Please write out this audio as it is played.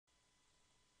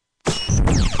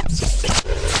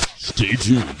Stay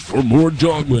tuned for more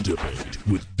Dogma Debate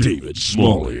with David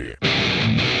Smalley.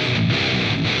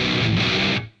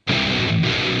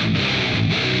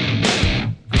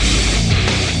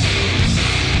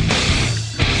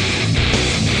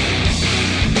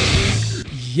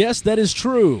 Yes, that is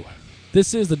true.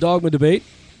 This is the Dogma Debate.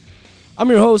 I'm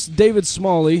your host, David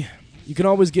Smalley. You can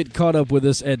always get caught up with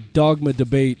us at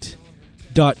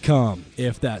dogmadebate.com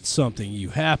if that's something you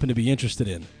happen to be interested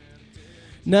in.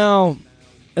 Now,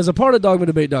 as a part of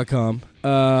dogmadebate.com,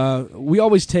 we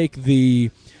always take the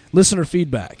listener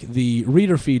feedback, the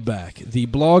reader feedback, the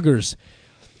bloggers,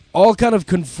 all kind of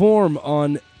conform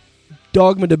on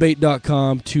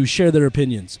dogmadebate.com to share their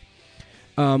opinions.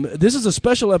 This is a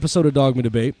special episode of Dogma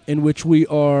Debate in which we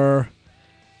are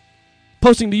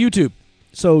posting to YouTube.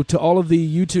 So to all of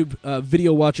the YouTube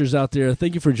video watchers out there,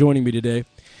 thank you for joining me today.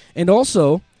 And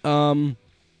also,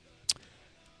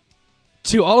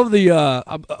 to all of the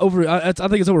I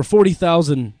think it's over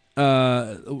 40,000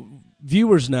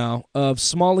 viewers now of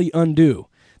Smalley Undo,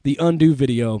 the Undo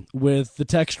video with the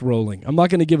text rolling. I'm not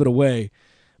going to give it away,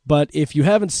 but if you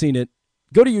haven't seen it,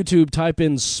 go to YouTube, type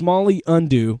in Smalley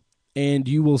Undo, and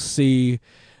you will see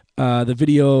the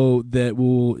video that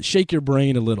will shake your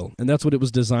brain a little, and that's what it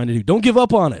was designed to do. Don't give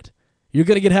up on it. You're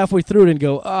going to get halfway through it and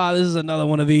go, this is another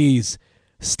one of these.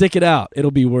 Stick it out.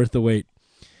 It'll be worth the wait.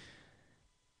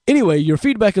 Anyway, your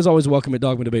feedback is always welcome at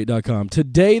dogmadebate.com.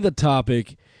 Today, the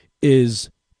topic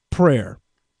is prayer.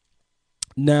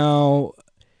 Now,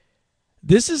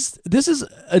 this is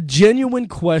a genuine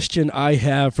question I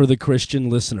have for the Christian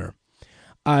listener.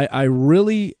 I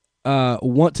really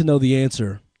want to know the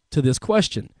answer to this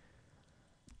question.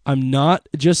 I'm not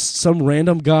just some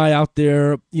random guy out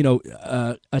there,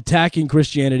 attacking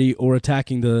Christianity or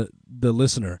attacking the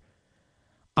listener.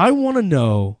 I want to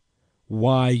know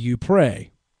why you pray.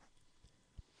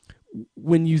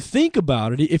 When you think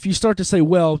about it, if you start to say,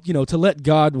 well, to let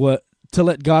God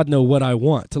know what I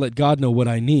want, to let God know what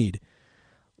I need,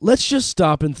 let's just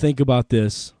stop and think about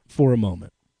this for a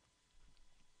moment.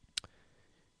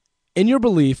 In your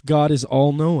belief, God is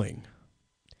all-knowing.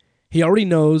 He already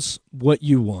knows what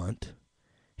you want.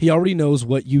 He already knows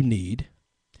what you need.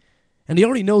 And he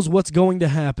already knows what's going to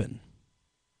happen.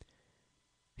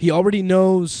 He already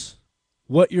knows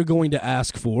what you're going to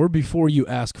ask for before you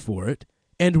ask for it,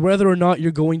 and whether or not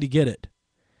you're going to get it.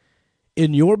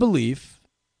 In your belief,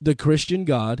 the Christian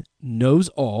God knows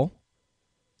all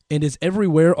and is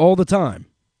everywhere all the time.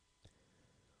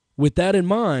 With that in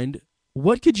mind,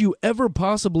 what could you ever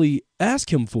possibly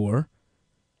ask him for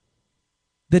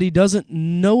that he doesn't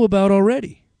know about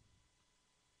already?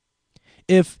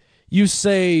 If you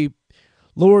say,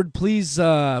 Lord, please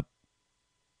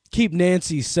keep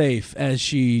Nancy safe as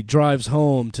she drives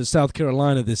home to South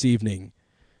Carolina this evening,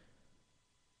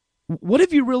 what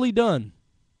have you really done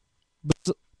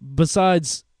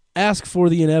besides ask for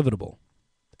the inevitable?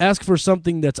 Ask for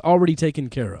something that's already taken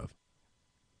care of.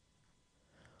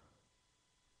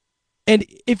 And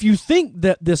if you think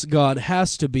that this God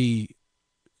has to be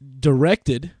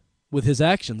directed with his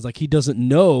actions, like he doesn't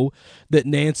know that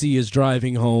Nancy is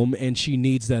driving home and she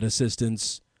needs that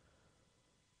assistance,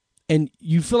 and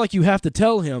you feel like you have to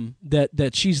tell him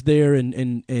that she's there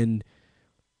and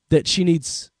that she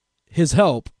needs his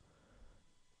help,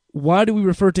 why do we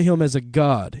refer to him as a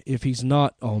God if he's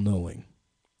not all-knowing?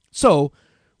 So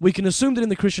we can assume that in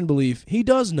the Christian belief, he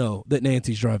does know that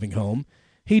Nancy's driving home.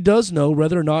 He does know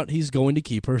whether or not he's going to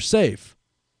keep her safe.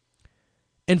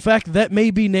 In fact, that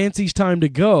may be Nancy's time to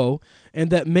go, and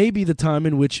that may be the time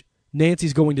in which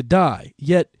Nancy's going to die.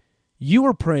 Yet, you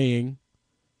are praying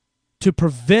to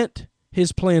prevent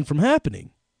his plan from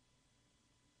happening.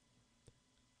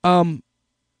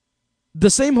 The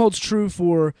same holds true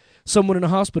for someone in a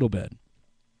hospital bed.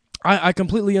 I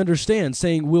completely understand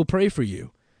saying, we'll pray for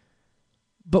you.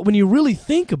 But when you really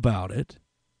think about it,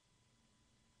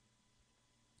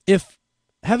 if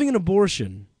having an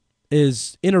abortion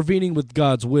is intervening with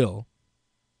God's will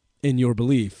in your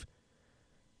belief,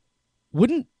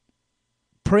 wouldn't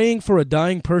praying for a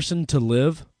dying person to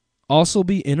live also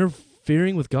be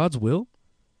interfering with God's will?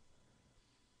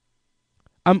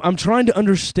 I'm trying to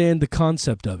understand the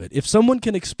concept of it. If someone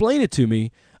can explain it to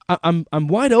me, I'm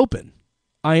wide open.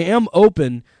 I am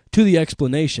open to the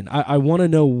explanation. I want to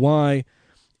know why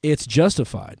it's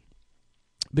justified.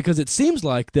 Because it seems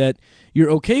like that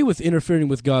you're okay with interfering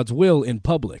with God's will in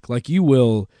public, like you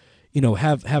will,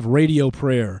 have radio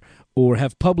prayer or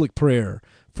have public prayer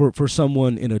for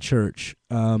someone in a church.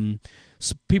 So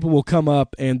people will come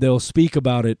up and they'll speak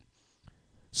about it.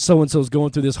 So-and-so's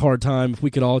going through this hard time. If we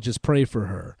could all just pray for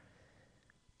her.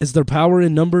 Is there power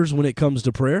in numbers when it comes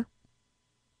to prayer?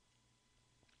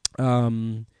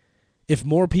 If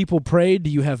more people pray, do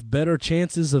you have better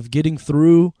chances of getting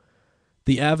through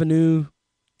the avenue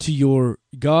to your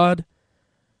God?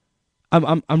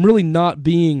 I'm really not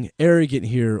being arrogant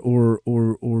here or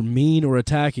mean or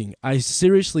attacking. I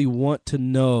seriously want to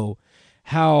know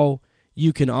how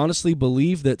you can honestly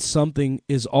believe that something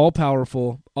is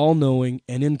all-powerful, all-knowing,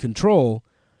 and in control,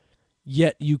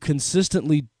 yet you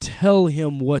consistently tell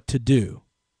him what to do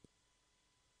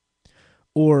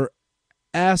or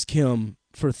ask him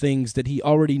for things that he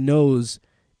already knows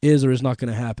is or is not going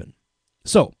to happen.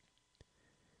 So,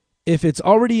 if it's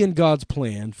already in God's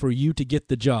plan for you to get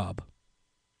the job,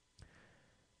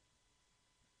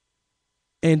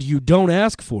 and you don't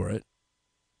ask for it,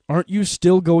 aren't you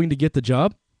still going to get the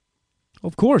job?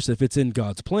 Of course, if it's in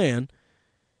God's plan.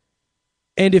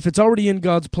 And if it's already in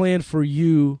God's plan for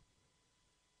you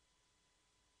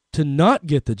to not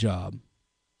get the job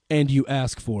and you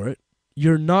ask for it,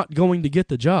 you're not going to get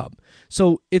the job.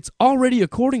 So it's already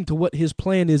according to what his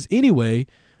plan is anyway,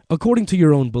 according to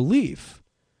your own belief.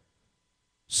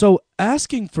 So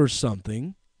asking for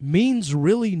something means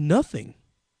really nothing.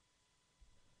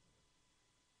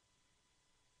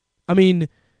 I mean,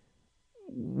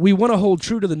 we want to hold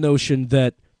true to the notion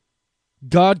that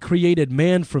God created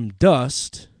man from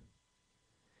dust,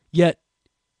 yet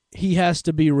he has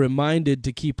to be reminded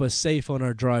to keep us safe on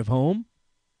our drive home.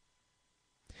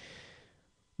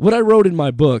 What I wrote in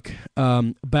my book,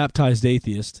 Baptized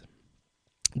Atheist,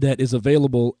 that is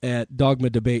available at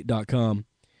dogmadebate.com,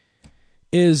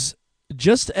 is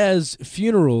just as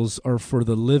funerals are for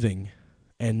the living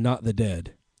and not the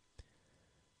dead,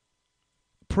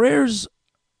 prayers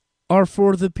are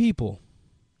for the people,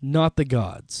 not the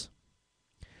gods.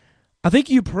 I think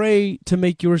you pray to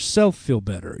make yourself feel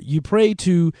better. You pray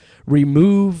to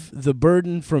remove the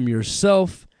burden from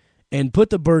yourself and put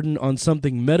the burden on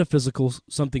something metaphysical,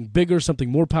 something bigger, something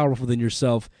more powerful than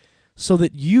yourself, so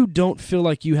that you don't feel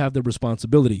like you have the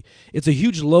responsibility. It's a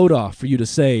huge load off for you to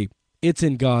say, it's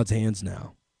in God's hands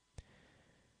now.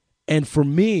 And for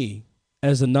me,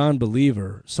 as a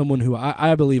non-believer, someone who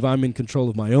I believe I'm in control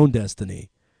of my own destiny,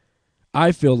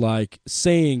 I feel like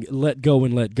saying let go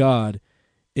and let God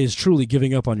is truly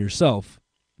giving up on yourself,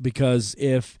 because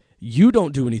if you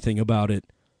don't do anything about it,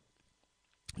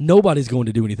 nobody's going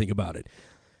to do anything about it.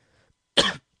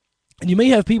 And you may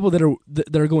have people that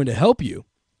are going to help you,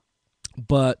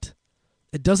 but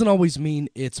it doesn't always mean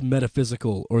it's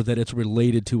metaphysical or that it's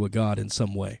related to a God in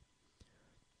some way.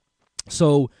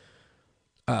 So,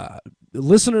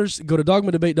 listeners, go to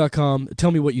dogmadebate.com.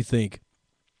 Tell me what you think.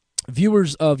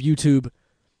 Viewers of YouTube,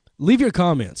 leave your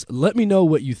comments. Let me know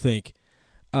what you think,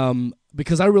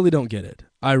 because I really don't get it.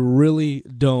 I really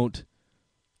don't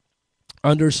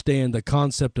understand the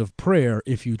concept of prayer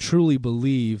if you truly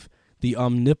believe the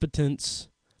omnipotence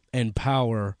and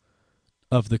power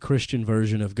of the Christian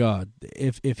version of God.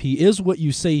 If he is what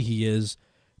you say he is,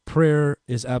 prayer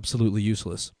is absolutely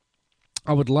useless.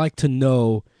 I would like to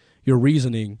know your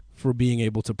reasoning for being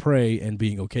able to pray and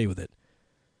being okay with it.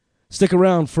 Stick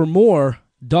around for more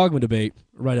Dogma Debate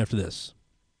right after this.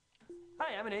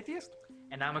 Hi, I'm an atheist.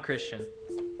 And I'm a Christian.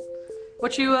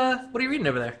 What are you reading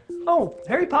over there? Oh,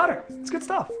 Harry Potter. It's good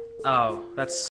stuff. Oh, that's